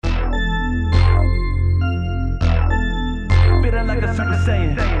Feeling like a Super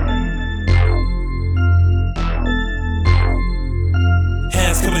Saiyan.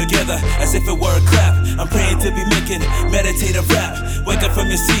 Hands coming together as if it were a clap. I'm praying to be making meditative rap. Wake up from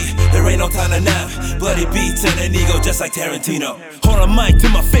your seat, there ain't no time to nap. Bloody beats and an ego just like Tarantino. Hold a mic to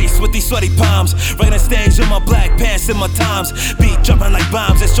my face with these sweaty palms. Right on stage in my black pants and my times. Beat jumping like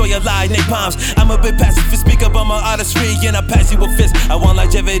bombs, destroy your lie, napalms. I'm a bit passive for speak up on my artistry, and I pass you a fist. I want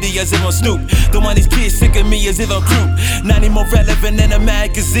longevity as if I'm Snoop. Don't want these kids sick of me as if I'm Croup. Not any more relevant than a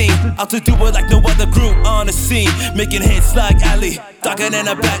magazine. I'll to do it like no other group on the scene. Making hits like Ali, darker than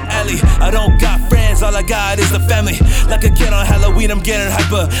a back alley. I don't got friends, all I got is the family. Like a kid on Halloween, I'm getting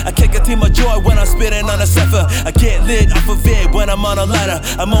hyper. I can't contain my joy when I'm spitting on a cipher. I get lit off of it when I'm on a ladder.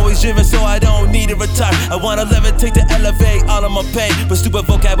 I'm always driven so I don't need to retire. I wanna levitate to elevate all of my pain, but stupid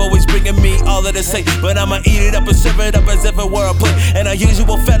vocab always bringing me all of the same. But I'ma eat it up and serve it up as if it were a plate. And a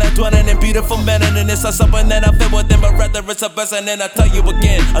usual fella dwelling in beautiful men, and it's not something that I feel with them, but rather it's a blessing. And I tell you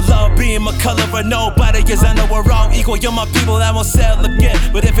again, I love being my color of nobody, cause I know we're all equal. You're my people, I won't sell again.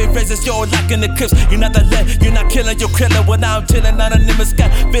 But if it raises your lack in the clips, you're not the lead, you're not killing, you're killing. When I'm chilling on a limit sky,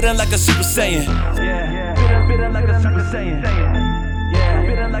 feeling like a Super Saiyan. Yeah, feeling like a Super Saiyan. Yeah,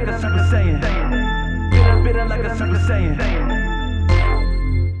 feeling like a Super Saiyan. Feeling like a Super Saiyan.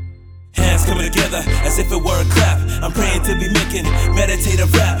 Hands coming together as if it were a clap. I'm praying to be making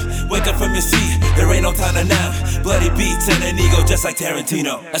meditative rap. Wake up from your seat, there ain't no time to nap. Bloody beats and an ego just like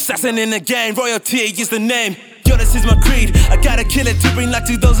Tarantino. Assassin in the game, royalty is the name. Yo, this is my creed. I gotta kill it to bring light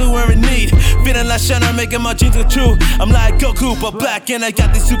to those who are in need. Feeling like Shanna, making my dreams come true. I'm like Goku, but black, and I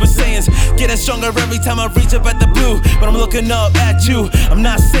got these Super Saiyans. Getting stronger every time I reach up at the blue. But I'm looking up at you. I'm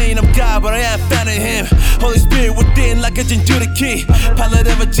not saying I'm God, but I am found in Him. Holy Spirit within, like a Jinju key. Pilot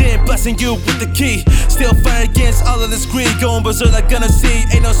of a gym, blessing you with the key. Still fighting against all of this greed. Going berserk like gonna see.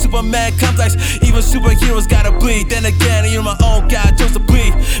 Ain't no Superman complex. Even superheroes gotta bleed. Then again, you're my own God, chose to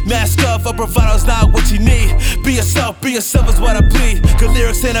bleed. Mask up, a bravado's not what you need. Be yourself is what I plead. Good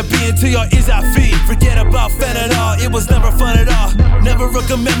lyrics and a beat to your ears I feed. Forget about fentanyl, it was never fun at all. Never a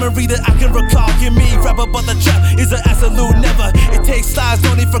good memory that I can recall. Hear me rap about the trap is an absolute never. It takes slides,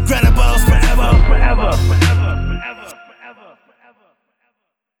 don't need for granted.